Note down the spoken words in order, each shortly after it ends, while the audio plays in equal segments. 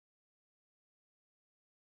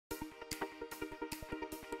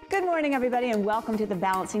Good morning, everybody, and welcome to the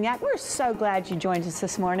Balancing Act. We're so glad you joined us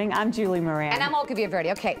this morning. I'm Julie Moran. And I'm Olga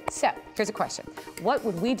Villaverdi. Okay, so here's a question. What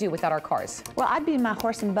would we do without our cars? Well, I'd be in my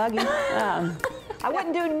horse and buggy. I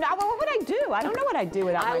wouldn't do, what would I do? I don't know what I'd do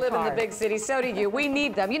without my car. I live in the big city, so do you. We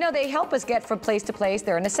need them. You know, they help us get from place to place.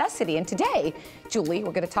 They're a necessity. And today, Julie,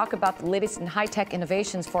 we're going to talk about the latest in high-tech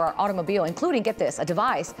innovations for our automobile, including, get this, a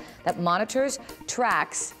device that monitors,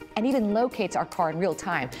 tracks, and even locates our car in real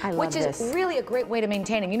time. I love this. Which is really a great way to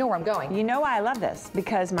maintain it. You know where I'm going. You know why I love this?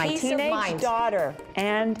 Because my teenage daughter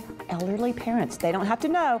and elderly parents, they don't have to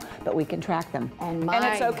know, but we can track them. And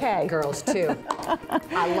it's okay. Girls, too.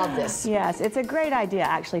 I love this. Yes, it's a great idea,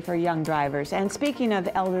 actually, for young drivers. And speaking of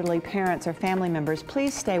elderly parents or family members,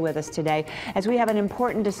 please stay with us today as we have an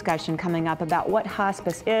important discussion coming up about what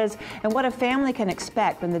hospice is and what a family can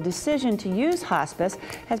expect when the decision to use hospice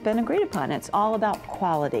has been agreed upon. It's all about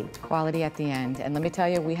quality. Quality at the end. And let me tell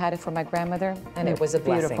you, we had it for my grandmother, and it was a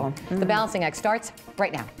blessing. Beautiful. The Balancing Act starts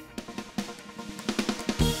right now.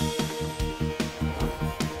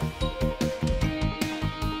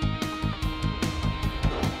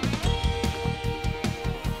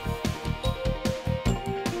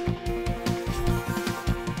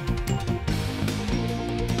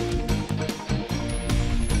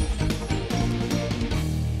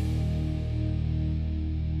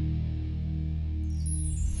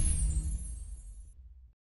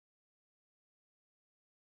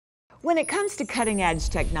 When it comes to cutting-edge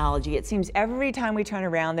technology, it seems every time we turn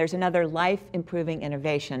around, there's another life-improving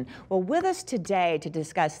innovation. Well, with us today to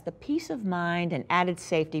discuss the peace of mind and added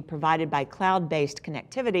safety provided by cloud-based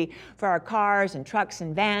connectivity for our cars and trucks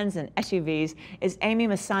and vans and SUVs is Amy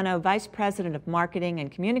Massano, Vice President of Marketing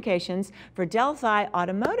and Communications for Delphi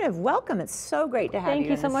Automotive. Welcome. It's so great to have you in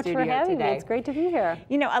the studio today. Thank you so much for having me. It's great to be here.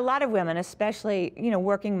 You know, a lot of women, especially, you know,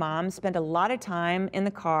 working moms, spend a lot of time in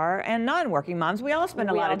the car, and non-working moms, we all spend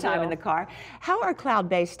a lot of time in the car. How are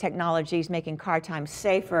cloud-based technologies making car time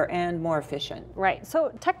safer and more efficient? Right.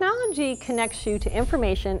 So technology connects you to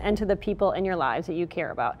information and to the people in your lives that you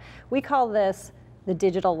care about. We call this the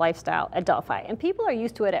digital lifestyle at Delphi. And people are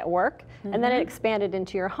used to it at work, and then it expanded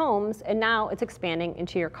into your homes, and now it's expanding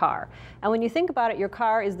into your car. And when you think about it, your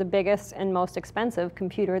car is the biggest and most expensive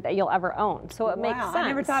computer that you'll ever own. So it makes sense. I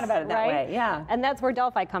never thought about it that way, yeah. And that's where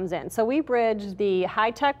Delphi comes in. So we bridge the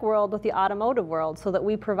high-tech world with the automotive world so that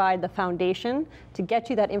we provide the foundation to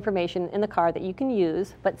get you that information in the car that you can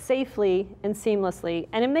use, but safely and seamlessly,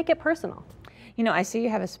 and make it personal. You know, I see you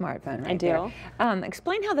have a smartphone right there. I do.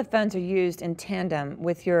 Explain how the phones are used in tandem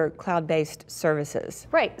with your cloud-based services.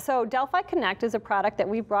 Right. So Delphi Connect is a product that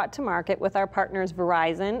we brought to market with our partners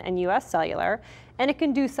Verizon and US Cellular, and it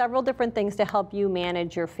can do several different things to help you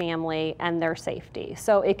manage your family and their safety.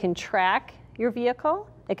 So it can track your vehicle,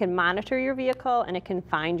 it can monitor your vehicle, and it can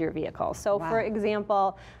find your vehicle. So for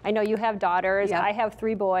example, I know you have daughters, I have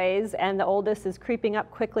 3 boys, and the oldest is creeping up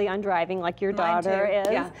quickly on driving like your daughter is.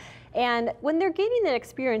 Yeah. And when they're gaining that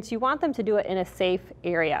experience, you want them to do it in a safe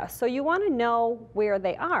area. So you want to know where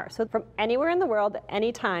they are. So from anywhere in the world, at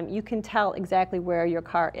any time, you can tell exactly where your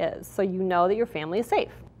car is. So you know that your family is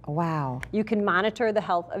safe. Wow. You can monitor the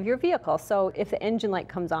health of your vehicle. So if the engine light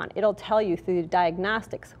comes on, it'll tell you through the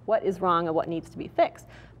diagnostics what is wrong and what needs to be fixed.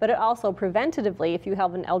 But it also preventatively, if you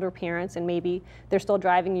have an elder parent and maybe they're still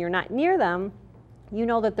driving and you're not near them, you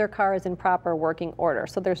know that their car is in proper working order.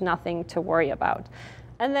 So there's nothing to worry about.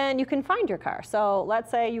 And then you can find your car. So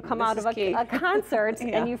let's say you come out of a concert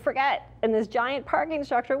and you forget in this giant parking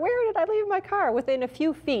structure, where did I leave my car? Within a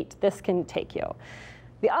few feet, this can take you.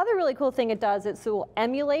 The other really cool thing it does is it will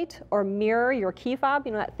emulate or mirror your key fob,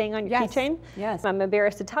 you know, that thing on your keychain? Yes. I'm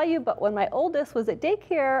embarrassed to tell you, but when my oldest was at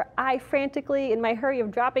daycare, I frantically, in my hurry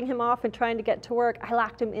of dropping him off and trying to get to work, I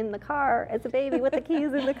locked him in the car as a baby with the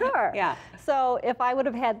keys in the car. Yeah. So if I would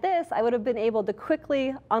have had this, I would have been able to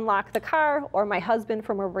quickly unlock the car, or my husband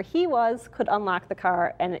from wherever he was could unlock the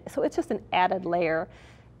car. And so it's just an added layer.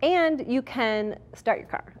 And you can start your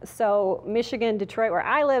car. So Michigan, Detroit, where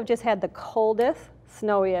I live, just had the coldest,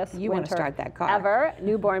 snowiest You want to start that car. ever.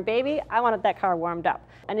 Newborn baby, I wanted that car warmed up.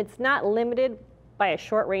 And it's not limited by a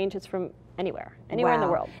short range, it's from anywhere in the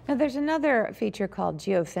world. Now there's another feature called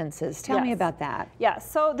geofences. Tell me about that. Yes,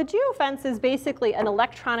 so the geofence is basically an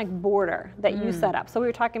electronic border that you set up. So we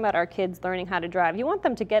were talking about our kids learning how to drive. You want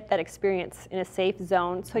them to get that experience in a safe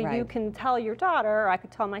zone so you can tell your daughter, or I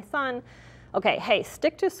could tell my son, okay, hey,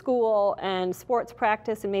 stick to school and sports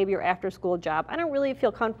practice and maybe your after-school job. I don't really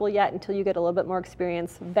feel comfortable yet until you get a little bit more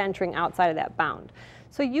experience venturing outside of that bound.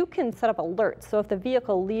 So you can set up alerts. So if the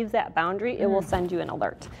vehicle leaves that boundary, it will send you an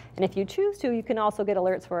alert. And if you choose to, you can also get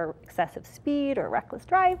alerts for excessive speed or reckless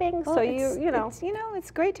driving. Well, so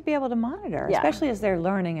it's great to be able to monitor, Yeah. especially as they're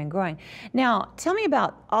learning and growing. Now, tell me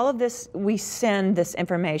about all of this. We send this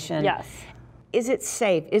information. Yes. Is it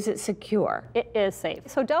safe? Is it secure? It is safe.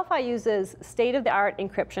 So Delphi uses state-of-the-art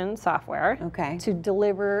encryption software to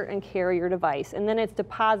deliver and carry your device, and then it's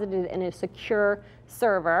deposited in a secure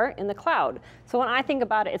server in the cloud. So when I think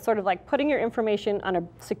about it, it's sort of like putting your information on a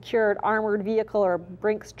secured armored vehicle or a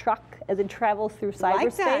Brinks truck as it travels through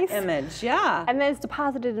cyberspace. Like that image, yeah. And then it's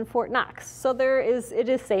deposited in Fort Knox. So it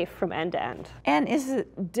is safe from end to end. And is the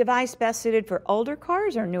device best suited for older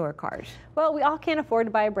cars or newer cars? Well, we all can't afford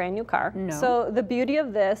to buy a brand new car. No. So the beauty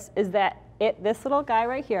of this is that this little guy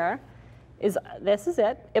right here, this is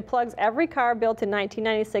it. It plugs every car built in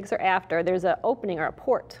 1996 or after. There's an opening or a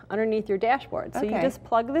port underneath your dashboard. So you just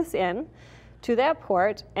plug this in to that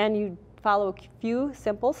port and you follow a few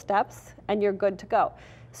simple steps and you're good to go.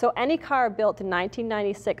 So any car built in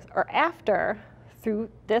 1996 or after through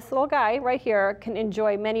this little guy right here can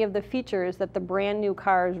enjoy many of the features that the brand new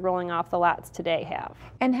cars rolling off the lots today have.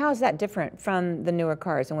 And how is that different from the newer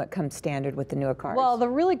cars and what comes standard with the newer cars? Well, the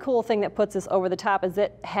really cool thing that puts this over the top is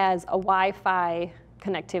it has a Wi-Fi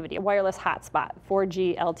connectivity, a wireless hotspot,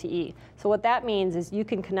 4G LTE. So what that means is you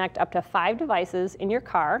can connect up to 5 devices in your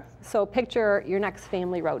car. So picture your next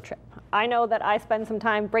family road trip. I know that I spend some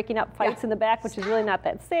time breaking up fights in the back, which is really not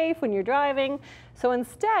that safe when you're driving. So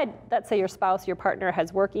instead, let's say your spouse, your partner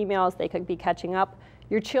has work emails, they could be catching up.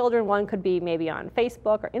 Your children, one could be maybe on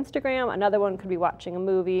Facebook or Instagram, another one could be watching a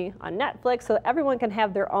movie on Netflix, so everyone can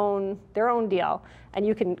have their own deal. And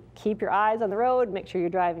you can keep your eyes on the road, make sure you're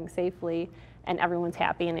driving safely, and everyone's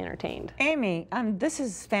happy and entertained. Amy, this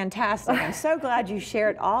is fantastic. I'm so glad you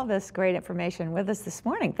shared all this great information with us this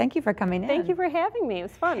morning. Thank you for coming in. Thank you for having me. It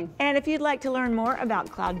was fun. And if you'd like to learn more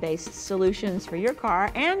about cloud-based solutions for your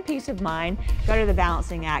car and peace of mind, go to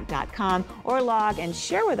thebalancingact.com or log and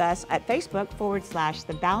share with us at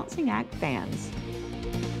Facebook/The Balancing Act Fans.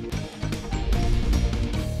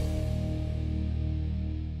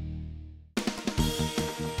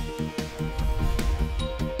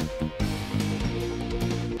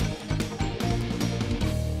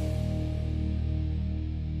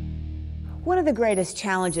 One of the greatest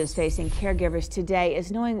challenges facing caregivers today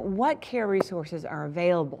is knowing what care resources are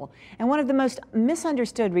available. And one of the most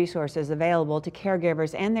misunderstood resources available to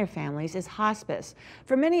caregivers and their families is hospice.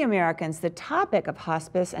 For many Americans, the topic of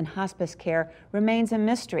hospice and hospice care remains a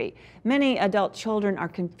mystery. Many adult children are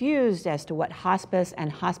confused as to what hospice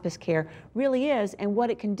and hospice care really is and what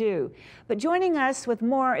it can do. But joining us with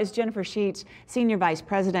more is Jennifer Sheets, Senior Vice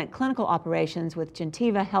President, Clinical Operations with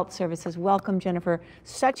Gentiva Health Services. Welcome, Jennifer.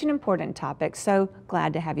 Such an important topic. So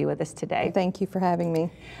glad to have you with us today. Thank you for having me.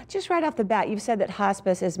 Just right off the bat, you've said that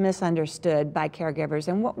hospice is misunderstood by caregivers,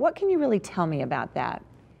 and what can you really tell me about that?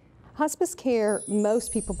 Hospice care,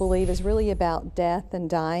 most people believe, is really about death and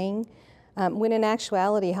dying, when in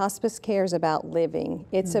actuality, hospice care is about living.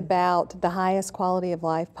 It's about the highest quality of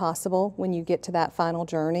life possible when you get to that final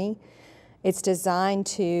journey. It's designed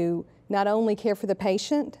to not only care for the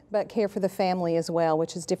patient, but care for the family as well,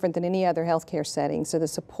 which is different than any other healthcare setting. So the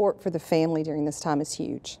support for the family during this time is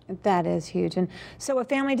huge. That is huge. And so a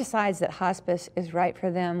family decides that hospice is right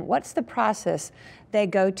for them. What's the process they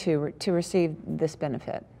go to receive this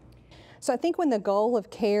benefit? So I think when the goal of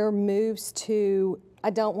care moves to, I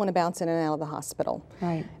don't want to bounce in and out of the hospital.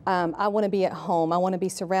 Right. I want to be at home. I want to be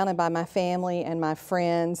surrounded by my family and my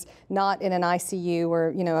friends, not in an ICU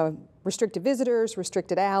or, restricted visitors,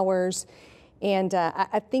 restricted hours. And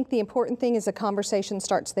I think the important thing is the conversation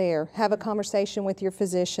starts there. Have a conversation with your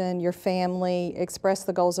physician, your family, express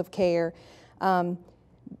the goals of care.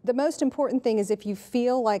 The most important thing is if you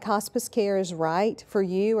feel like hospice care is right for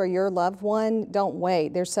you or your loved one, don't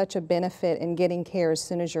wait. There's such a benefit in getting care as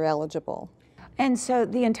soon as you're eligible. And so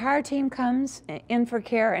the entire team comes in for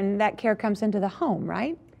care, and that care comes into the home,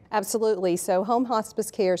 right? Absolutely. So home hospice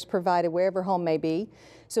care is provided wherever home may be.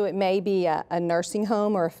 So it may be a nursing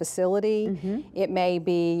home or a facility. It may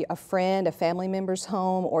be a friend, a family member's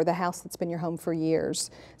home, or the house that's been your home for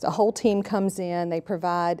years. So a whole team comes in. They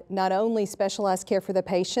provide not only specialized care for the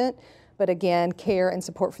patient, but again, care and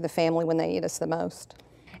support for the family when they need us the most.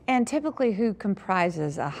 And typically, who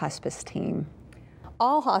comprises a hospice team?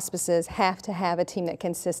 All hospices have to have a team that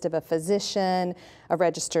consists of a physician, a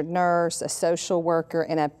registered nurse, a social worker,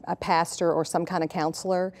 and a pastor or some kind of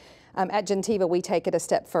counselor. At Gentiva, we take it a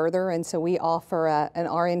step further, and so we offer an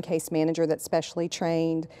RN case manager that's specially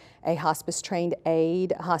trained, a hospice-trained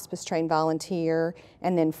aide, a hospice-trained volunteer,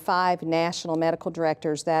 and then 5 national medical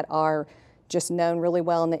directors that are just known really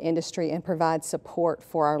well in the industry and provides support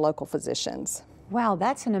for our local physicians. Wow,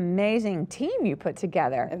 that's an amazing team you put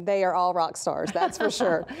together. And they are all rock stars, that's for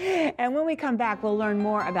sure. And when we come back, we'll learn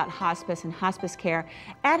more about hospice and hospice care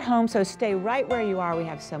at home, so stay right where you are. We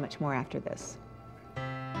have so much more after this.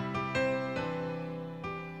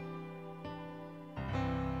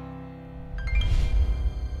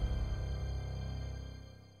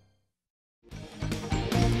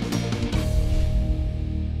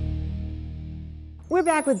 We're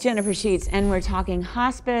back with Jennifer Sheets, and we're talking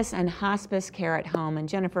hospice and hospice care at home. And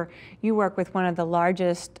Jennifer, you work with one of the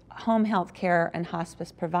largest home health care and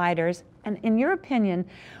hospice providers. And in your opinion,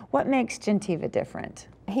 what makes Gentiva different?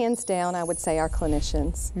 Hands down, I would say our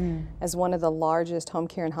clinicians. As one of the largest home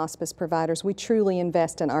care and hospice providers, we truly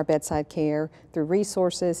invest in our bedside care through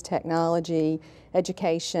resources, technology,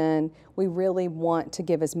 education. We really want to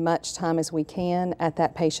give as much time as we can at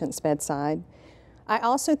that patient's bedside. I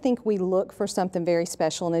also think we look for something very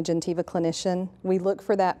special in a Gentiva clinician. We look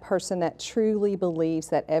for that person that truly believes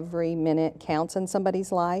that every minute counts in somebody's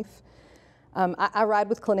life. I ride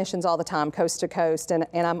with clinicians all the time, coast to coast, and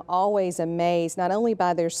I'm always amazed not only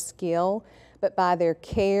by their skill, but by their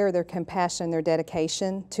care, their compassion, their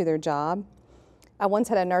dedication to their job. I once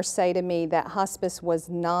had a nurse say to me that hospice was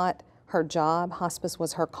not her job, hospice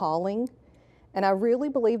was her calling. And I really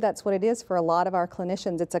believe that's what it is for a lot of our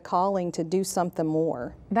clinicians. It's a calling to do something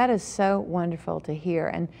more. That is so wonderful to hear.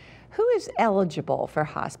 And who is eligible for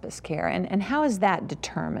hospice care, and how is that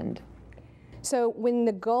determined? So when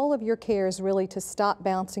the goal of your care is really to stop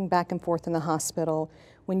bouncing back and forth in the hospital,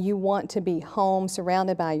 when you want to be home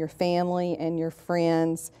surrounded by your family and your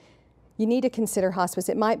friends, you need to consider hospice.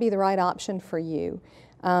 It might be the right option for you.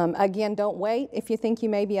 Again, don't wait. If you think you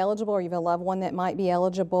may be eligible or you have a loved one that might be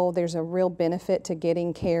eligible, there's a real benefit to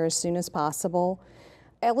getting care as soon as possible.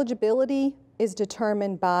 Eligibility is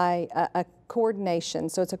determined by a coordination.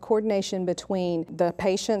 So it's a coordination between the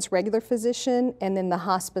patient's regular physician and then the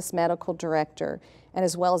hospice medical director, and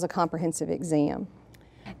as well as a comprehensive exam.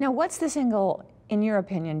 Now, what's the single, in your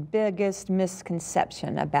opinion, biggest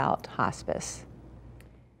misconception about hospice?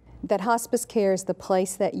 That hospice care is the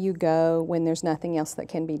place that you go when there's nothing else that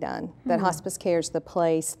can be done. That hospice care is the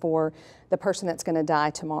place for the person that's going to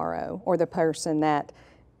die tomorrow or the person that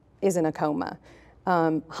is in a coma.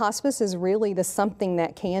 Hospice is really the something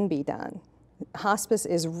that can be done. Hospice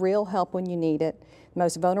is real help when you need it, the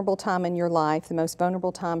most vulnerable time in your life, the most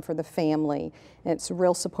vulnerable time for the family. And it's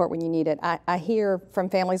real support when you need it. I hear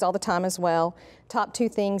from families all the time as well. Top two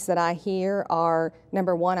things that I hear are,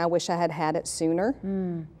 number one, I wish I had had it sooner.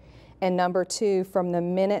 And number two, from the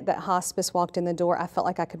minute that hospice walked in the door, I felt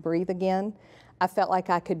like I could breathe again. I felt like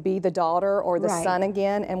I could be the daughter or the son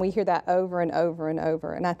again, and we hear that over and over and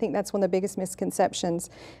over. And I think that's one of the biggest misconceptions.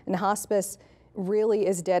 And hospice really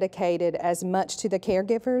is dedicated as much to the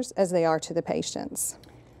caregivers as they are to the patients.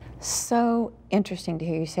 So interesting to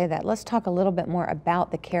hear you say that. Let's talk a little bit more about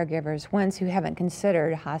the caregivers, ones who haven't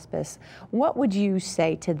considered hospice. What would you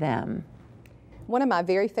say to them? One of my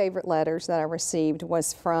very favorite letters that I received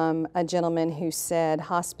was from a gentleman who said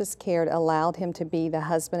hospice care allowed him to be the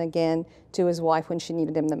husband again to his wife when she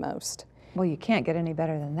needed him the most. Well, you can't get any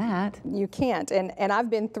better than that. You can't, and I've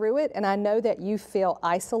been through it, and I know that you feel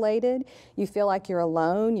isolated, you feel like you're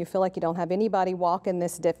alone, you feel like you don't have anybody walking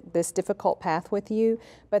this difficult path with you,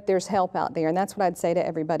 but there's help out there, and that's what I'd say to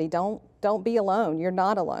everybody. Don't be alone. You're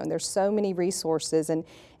not alone. There's so many resources, and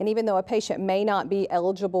even though a patient may not be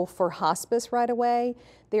eligible for hospice right away,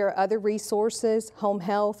 there are other resources, home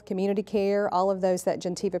health, community care, all of those that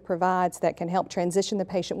Gentiva provides that can help transition the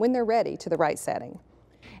patient when they're ready to the right setting.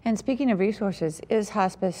 And speaking of resources, is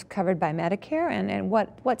hospice covered by Medicare, and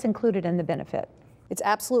what's included in the benefit? It's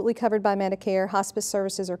absolutely covered by Medicare. Hospice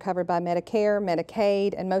services are covered by Medicare,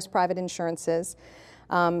 Medicaid, and most private insurances.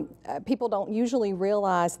 People don't usually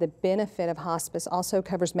realize the benefit of hospice also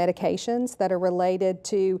covers medications that are related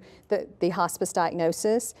to the hospice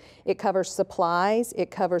diagnosis. It covers supplies, it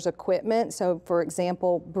covers equipment. So for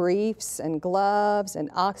example, briefs and gloves and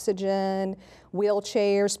oxygen,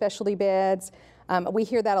 wheelchairs, specialty beds. We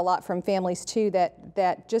hear that a lot from families too,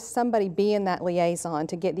 that just somebody being that liaison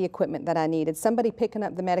to get the equipment that I needed, somebody picking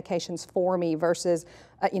up the medications for me versus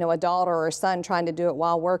a daughter or a son trying to do it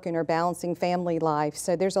while working or balancing family life.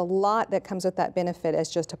 So there's a lot that comes with that benefit as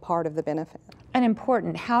just a part of the benefit. And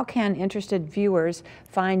important, how can interested viewers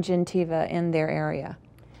find Gentiva in their area?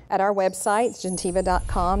 At our website,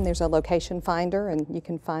 gentiva.com, there's a location finder and you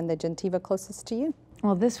can find the Gentiva closest to you.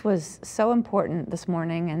 Well, this was so important this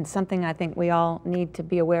morning and something I think we all need to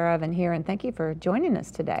be aware of and hear, and thank you for joining us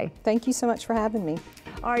today. Thank you so much for having me.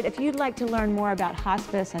 All right, if you'd like to learn more about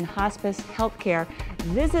hospice and hospice healthcare,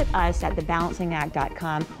 visit us at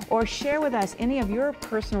thebalancingact.com or share with us any of your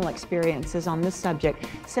personal experiences on this subject.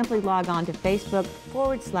 Simply log on to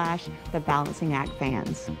Facebook/The Balancing Act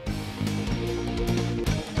Fans.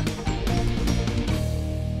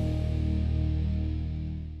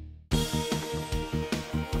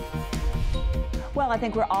 Well, I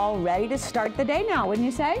think we're all ready to start the day now, wouldn't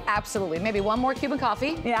you say? Absolutely. Maybe one more Cuban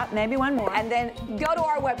coffee. Yeah, maybe one more. And then go to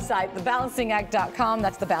our website, thebalancingact.com.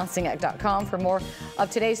 That's thebalancingact.com for more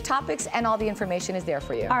of today's topics, and all the information is there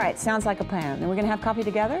for you. All right, sounds like a plan. And we're going to have coffee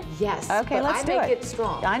together? Yes. Okay, let's do it. I make it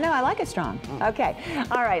strong. I know, I like it strong. Okay.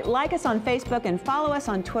 All right, like us on Facebook and follow us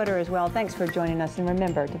on Twitter as well. Thanks for joining us, and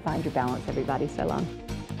remember to find your balance, everybody. So long.